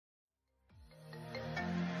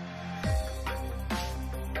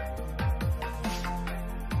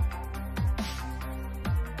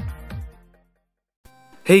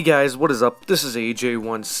Hey guys, what is up? This is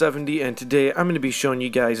AJ170 and today I'm going to be showing you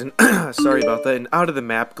guys an sorry about that, an out of the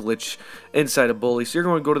map glitch inside of Bully. So you're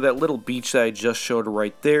going to go to that little beach that I just showed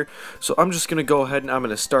right there. So I'm just going to go ahead and I'm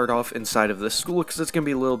going to start off inside of this school because it's going to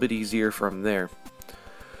be a little bit easier from there.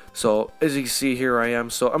 So as you can see, here I am.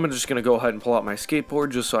 So I'm just going to go ahead and pull out my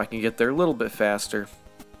skateboard just so I can get there a little bit faster.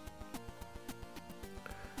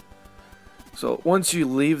 So once you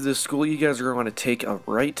leave this school, you guys are going to want to take a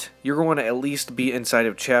right. You're going to at least be inside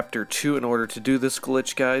of Chapter 2 in order to do this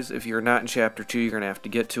glitch, guys. If you're not in Chapter 2, you're going to have to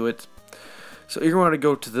get to it. So you're going to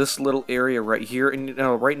go to this little area right here, and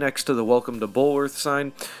right next to the Welcome to Bulworth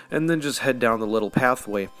sign, and then just head down the little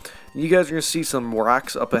pathway. You guys are going to see some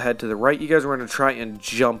rocks up ahead to the right. You guys are going to try and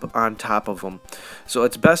jump on top of them. So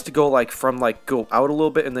it's best to go go out a little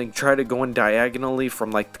bit and then try to go in diagonally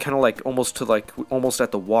from almost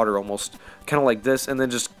at the water, almost kind of like this, and then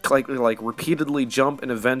just like repeatedly jump, and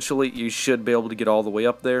eventually you should be able to get all the way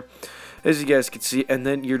up there, as you guys can see. And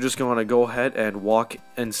then you're just going to go ahead and walk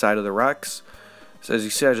inside of the rocks. So as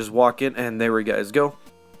you see, I just walk in, and there we guys go.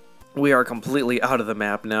 We are completely out of the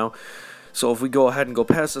map now. So if we go ahead and go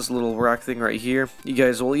past this little rock thing right here, you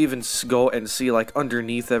guys will even go and see like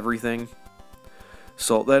underneath everything.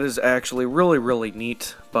 So that is actually really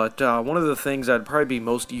neat. But one of the things that'd probably be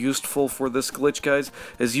most useful for this glitch, guys,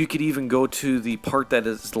 is you could even go to the part that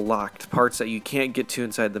is locked, parts that you can't get to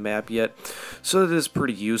inside the map yet. So that is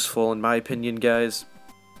pretty useful in my opinion, guys.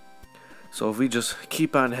 So if we just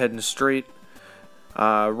keep on heading straight,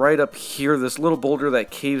 right up here, this little boulder that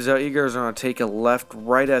caves out, you guys are going to take a left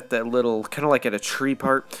right at that little, kind of like at a tree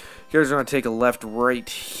part. You guys are going to take a left right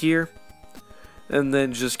here, and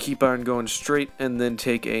then just keep on going straight, and then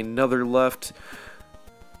take another left.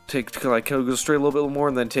 Go straight a little bit more,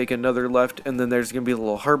 and then take another left, and then there's going to be a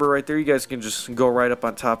little harbor right there. You guys can just go right up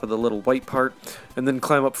on top of the little white part, and then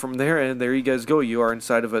climb up from there, and there you guys go. You are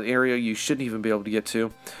inside of an area you shouldn't even be able to get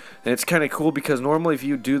to. And it's kind of cool because normally if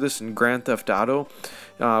you do this in Grand Theft Auto,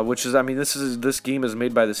 which is, I mean, this game is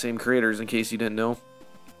made by the same creators in case you didn't know.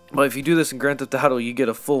 But if you do this in Grand Theft Auto, you get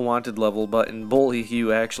a full wanted level, but in Bully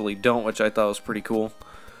you actually don't, which I thought was pretty cool.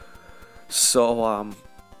 So,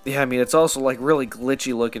 yeah, I mean, it's also like really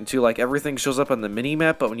glitchy looking too. Like everything shows up on the mini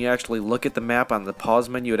map, but when you actually look at the map on the pause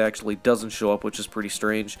menu, it actually doesn't show up, which is pretty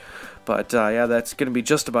strange. But yeah, that's gonna be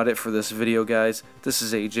just about it for this video, guys. This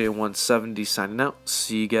is AJ170 signing out.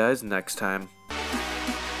 See you guys next time.